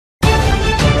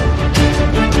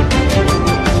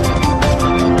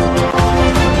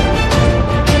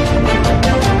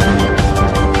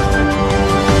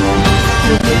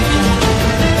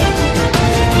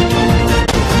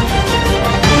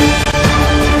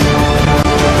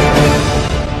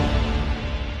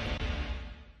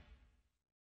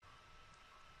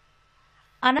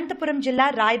అనంతపురం జిల్లా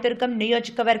రాయదుర్గం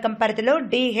నియోజకవర్గం పరిధిలో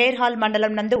డి హెయిర్ హాల్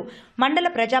మండలం నందు మండల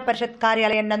ప్రజా పరిషత్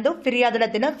కార్యాలయం నందు ఫిర్యాదుల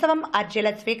దినోత్సవం అర్జీల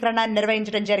స్వీకరణ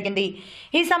నిర్వహించడం జరిగింది.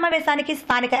 ఈ సమావేశానికి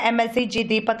స్థానిక ఎమ్మెల్సీ జి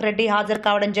దీపక్ రెడ్డి హాజరు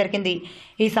కావడం జరిగింది.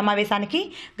 ఈ సమావేశానికి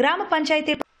గ్రామ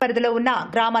పంచాయతీ పరిధిలో ఉన్న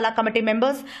గ్రామాల కమిటీ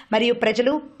మెంబర్స్ మరియు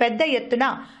ప్రజలు పెద్ద ఎత్తున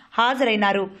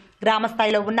హాజరైనారు. గ్రామ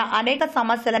స్థాయిలో ఉన్న అనేక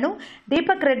సమస్యలను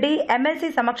దీపక్ రెడ్డి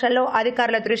ఎమ్మెల్సీ సమక్షంలో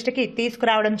అధికారుల దృష్టికి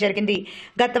తీసుకురావడం జరిగింది.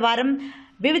 గత వారం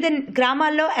వివిధ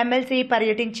గ్రామాల్లో ఎమ్మెల్సీ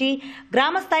పర్యటించి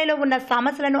గ్రామ స్థాయిలో ఉన్న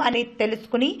సమస్యలను అని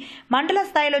తెలుసుకుని మండల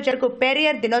స్థాయిలో జరుగు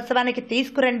పెరియర్ దినోత్సవానికి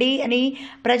తీసుకురండి అని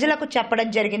ప్రజలకు చెప్పడం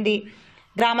జరిగింది.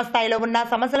 గ్రామ స్థాయిలో ఉన్న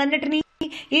సమస్యలన్నింటినీ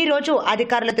ఈ రోజు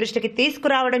అధికారుల దృష్టికి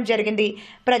తీసుకురావడం జరిగింది.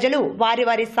 ప్రజలు వారి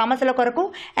వారి సమస్యల కొరకు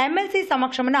ఎమ్మెల్సీ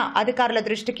సమక్షమున అధికారుల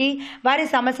దృష్టికి వారి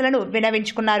సమస్యలను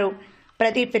విన్నవించుకున్నారు.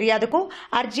 ప్రతి ఫిర్యాదుకు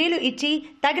అర్జీలు ఇచ్చి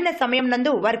తగిన సమయం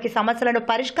నందు వారికి సమస్యలను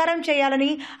పరిష్కారం చేయాలని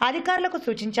అధికారులకు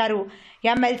సూచించారు.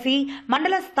 ఎమ్మెల్సీ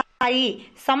మండల స్థాయి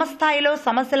సమస్థాయిలో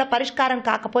సమస్యల పరిష్కారం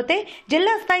కాకపోతే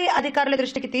జిల్లా స్థాయి అధికారుల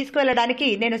దృష్టికి తీసుకువెళ్లడానికి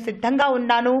నేను సిద్ధంగా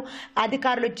ఉన్నాను.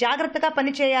 అధికారులు జాగ్రత్తగా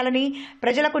పనిచేయాలని,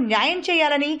 ప్రజలకు న్యాయం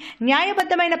చేయాలని,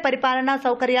 న్యాయబద్ధమైన పరిపాలనా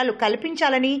సౌకర్యాలు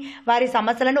కల్పించాలని, వారి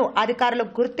సమస్యలను అధికారులు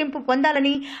గుర్తింపు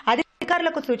పొందాలని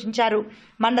అధికారులకు సూచించారు.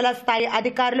 మండల స్థాయి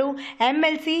అధికారులు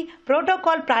ఎమ్మెల్సీ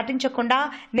ప్రోటోకాల్ పాటించకుండా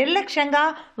నిర్లక్ష్యంగా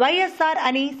వైఎస్ఆర్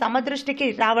అని సమదృష్టికి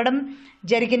రావడం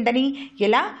జరిగిందని,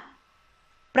 ఇలా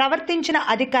ప్రవర్తించిన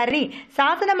అధికారిని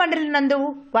శాసన మండలి నందు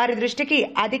వారి దృష్టికి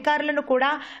అధికారులను కూడా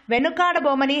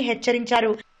వెనుకాడబోమని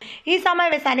హెచ్చరించారు. ఈ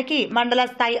సమావేశానికి మండల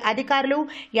స్థాయి అధికారులు,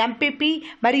 ఎంపీపీ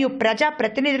మరియు ప్రజా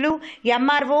ప్రతినిధులు,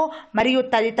 ఎంఆర్ఓ మరియు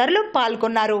తదితరులు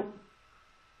పాల్గొన్నారు.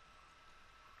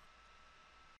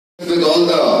 With all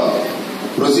the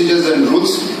procedures and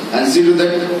rules and see to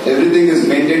that everything is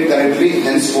maintained correctly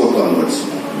henceforth onwards.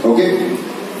 Okay?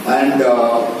 And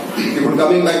ఇప్పుడు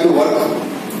coming back to work,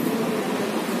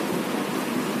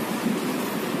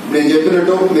 నేను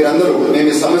చెప్పినట్టు మీరందరూ మేము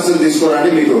ఈ సమస్యలు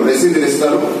తీసుకోవడానికి మీకు రసీదులు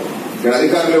ఇస్తారు. ఇక్కడ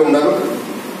అధికారులే ఉన్నారు.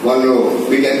 వాళ్ళు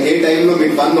మీకు ఏ టైంలో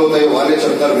మీకు పనులు అవుతాయో వాళ్ళే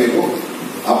చెప్తారు. మీకు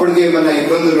అప్పటికి ఏమైనా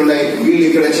ఇబ్బందులు ఉన్నాయి, వీళ్ళు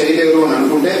ఇక్కడ చేయలేరు అని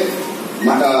అనుకుంటే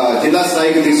మన జిల్లా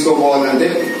స్థాయికి తీసుకోపోవాలంటే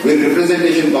వీళ్ళు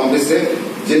రిప్రజెంటేషన్ పంపిస్తే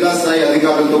జిల్లా స్థాయి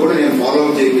అధికారులతో కూడా నేను ఫాలో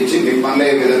అప్ చేయించి మీకు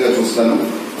పనులయ్యే విధంగా చూస్తాను.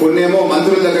 కొన్నేమో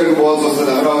మంత్రుల దగ్గరికి పోవాల్సి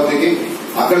వస్తుంది అమరావతికి.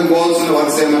 అక్కడికి పోవాల్సిన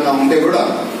వర్క్స్ ఏమన్నా ఉంటే కూడా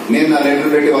నేను నా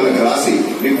లెటర్ పెట్టి వాళ్ళకి రాసి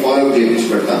మీకు ఫాలో అప్ చేయించి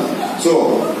పెడతాను. సో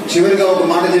చివరిగా ఒక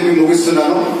మాట చెప్పి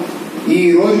ముగిస్తున్నాను. ఈ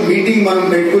రోజు మీటింగ్ మనం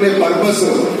పెట్టుకునే పర్పస్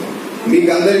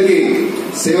మీకు అందరికీ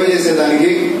సేవ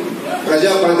చేసేదానికి,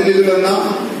 ప్రజా ప్రతినిధులన్నా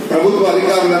ప్రభుత్వ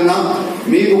అధికారులన్నా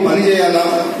మీకు పని చేయాలా,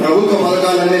 ప్రభుత్వ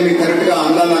పథకాలన్నీ మీకు కరెక్ట్ గా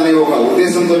అందాలనే ఒక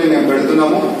ఉద్దేశంతోనే మేము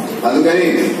పెడుతున్నాము. అందుకని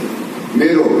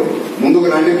మీరు ముందుకు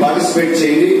రండి, పార్టిసిపేట్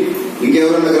చేయండి.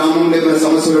 ఇంకెవరైనా గ్రామంలో ఏమైనా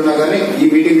సమస్యలు ఉన్నా కానీ ఈ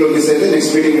మీటింగ్ లో మిస్ అయితే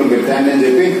నెక్స్ట్ మీటింగ్ లో పెట్టండి అని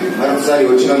చెప్పి మరొకసారి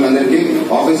వచ్చిన అందరికీ,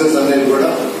 ఆఫీసర్స్ అందరికీ కూడా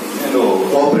నేను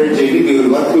కోఆపరేట్ చేయండి. We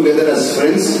will work together as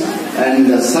friends and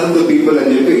serve the people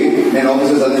అని చెప్పి నేను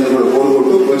ఆఫీసర్స్ అందరినీ కూడా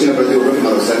కోరుకుంటూ వచ్చిన ప్రతి ఒక్కరికి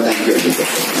మరొకసారి థ్యాంక్ యూ.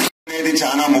 అనేది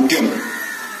చాలా ముఖ్యం.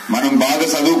 మనం బాగా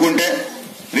చదువుకుంటే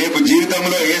రేపు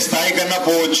జీవితంలో ఏ స్థాయి కన్నా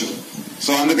పోవచ్చు.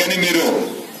 సో అందుకని మీరు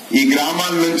ఈ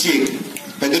గ్రామాల నుంచి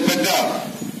పెద్ద పెద్ద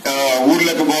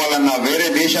ఊర్లకు పోవాలన్నా, వేరే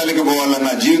దేశాలకు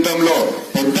పోవాలన్నా, జీవితంలో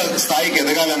పెద్ద స్థాయికి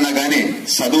ఎదగాలన్నా గానీ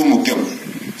చదువు ముఖ్యం.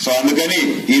 సో అందుకని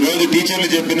ఈ రోజు టీచర్లు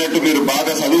చెప్పినట్టు మీరు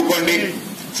బాగా చదువుకోండి.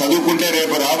 చదువుకుంటే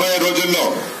రేపు రాబోయే రోజుల్లో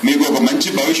మీకు ఒక మంచి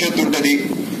భవిష్యత్తు ఉంటది.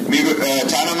 మీకు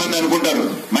చాలా మంది అనుకుంటారు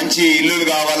మంచి ఇల్లులు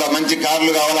కావాలా, మంచి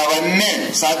కార్లు కావాలా, అవన్నీ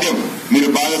సాధ్యం మీరు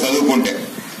బాగా చదువుకుంటే.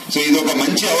 సో ఇది ఒక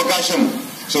మంచి అవకాశం.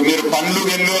 సో మీరు పనులు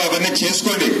గిళ్ళు అవన్నీ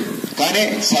చేసుకోండి, కానీ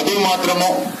చదువు మాత్రము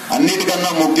అన్నిటికన్నా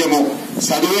ముఖ్యము.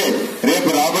 చదువే రేపు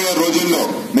రాబోయే రోజుల్లో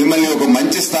మిమ్మల్ని ఒక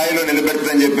మంచి స్థాయిలో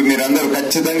నిలబెడుతుందని చెప్పి మీరందరూ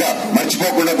ఖచ్చితంగా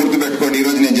మర్చిపోకుండా గుర్తుపెట్టుకోండి ఈ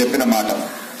రోజు నేను చెప్పిన మాట.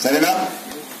 సరేనా?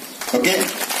 ఓకే.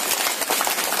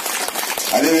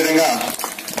 అదేవిధంగా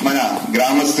మన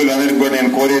గ్రామస్తులందరికీ కూడా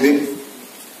నేను కోరేది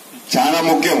చాలా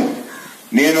ముఖ్యం.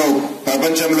 నేను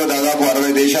ప్రపంచంలో దాదాపు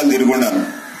 60 దేశాలు తిరుగున్నాను.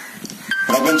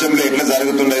 ప్రపంచంలో ఎట్లా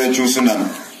జరుగుతుండదో చూస్తున్నాను.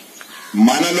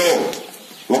 మనలో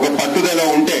ఒక పట్టుదల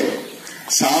ఉంటే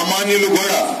సామాన్యులు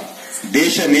కూడా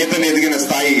దేశ నేతలు ఎదిగిన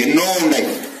స్థాయి ఎన్నో ఉన్నాయి.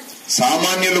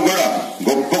 సామాన్యులు కూడా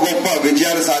గొప్ప గొప్ప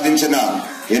విజయాలు సాధించిన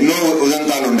ఎన్నో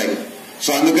ఉదంతాలు ఉన్నాయి.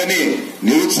 సో అందుకని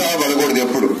నిరుత్సాహపడకూడదు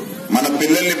ఎప్పుడు. మన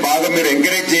పిల్లల్ని బాగా మీరు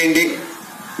ఎంకరేజ్ చేయండి.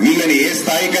 వీళ్ళని ఏ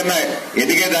స్థాయి కన్నా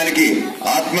ఎదిగేదానికి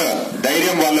ఆత్మ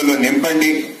ధైర్యం వాళ్ళలో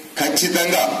నింపండి.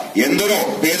 ఖచ్చితంగా ఎందరో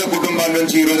పేద కుటుంబాల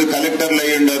నుంచి ఈ రోజు కలెక్టర్లు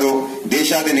అయి ఉండారు,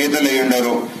 దేశాది నేతలు అయి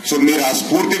ఉండారు. సో మీరు ఆ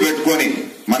స్ఫూర్తి పెట్టుకొని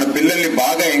మన పిల్లల్ని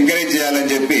బాగా ఎంకరేజ్ చేయాలని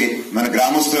చెప్పి మన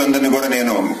గ్రామస్తులందరినీ కూడా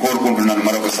నేను కోరుకుంటున్నాను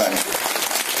మరొకసారి.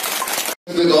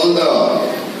 With all the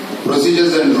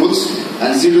procedures and rules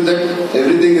and see to that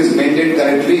everything is maintained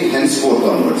correctly henceforth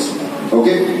onwards.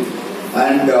 Okay?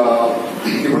 And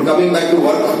ఇప్పుడు కమింగ్ బ్యాక్ టు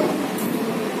వర్క్,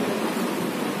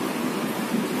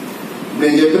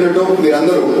 నేను చెప్పినట్టు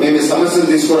మీరందరూ మేము ఈ సమస్యలు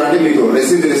తీసుకోవడానికి మీకు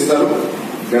రసీదులు ఇస్తారు.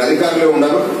 ఇక్కడ అధికారులే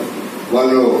ఉన్నారు,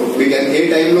 వాళ్ళు మీకు ఏ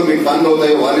టైంలో మీకు పనులు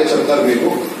అవుతాయో వాళ్ళే చెప్తారు మీకు.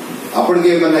 అప్పటికి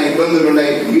ఏమైనా ఇబ్బందులు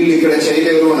ఉన్నాయి, వీళ్ళు ఇక్కడ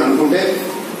చేయలేరు అని అనుకుంటే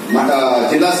మన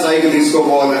జిల్లా స్థాయికి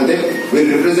తీసుకోపోవాలంటే వీళ్ళు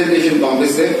రిప్రజెంటేషన్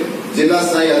పంపిస్తే జిల్లా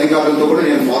స్థాయి అధికారులతో కూడా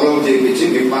నేను ఫాలో అప్ చేయించి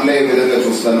మీకు పనులయ్యే విధంగా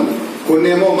చూస్తాను.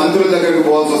 కొన్నేమో మంత్రుల దగ్గరికి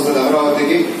పోవాల్సి వస్తుంది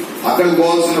అమరావతికి, అక్కడికి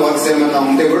పోవాల్సిన వర్క్స్ ఏమన్నా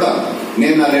ఉంటే కూడా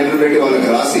నేను నా లెటర్ పెట్టి వాళ్ళకి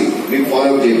రాసి మీకు ఫాలో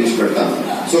అప్ చేయించి పెడతాను.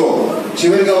 సో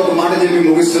చివరిగా ఒక మాట చెప్పి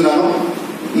ముగిస్తున్నాను.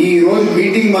 ఈ రోజు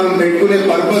మీటింగ్ మనం పెట్టుకునే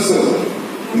పర్పస్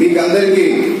మీకు అందరికీ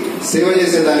సేవ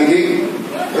చేసేదానికి,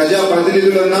 ప్రజా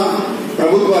ప్రతినిధులన్నా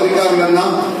ప్రభుత్వ అధికారులన్నా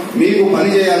మీకు పని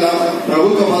చేయాలా,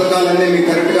 ప్రభుత్వ పథకాలన్నీ మీకు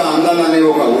కరెక్ట్ గా అందాలనే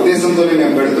ఒక ఉద్దేశంతోనే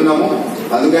మేము పెడుతున్నాము.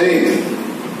 అందుకని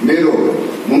మీరు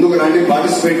ముందుకు రండి,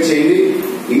 పార్టిసిపేట్ చేయండి.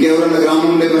 ఇంకెవరన్నా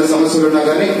గ్రామంలో ఏమైనా సమస్యలు ఉన్నా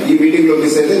కానీ ఈ మీటింగ్ లో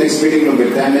మిస్ అయితే నెక్స్ట్ మీటింగ్ లో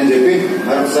పెట్టండి అని చెప్పి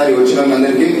మరొకసారి వచ్చిన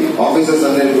వాళ్ళందరికీ, ఆఫీసర్స్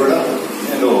అందరికీ కూడా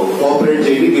నేను కోఆపరేట్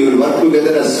చేయండి. We will work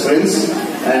together us friends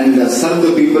and serve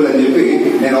the people అని చెప్పి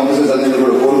నేను ఆఫీసర్స్ అందరినీ కూడా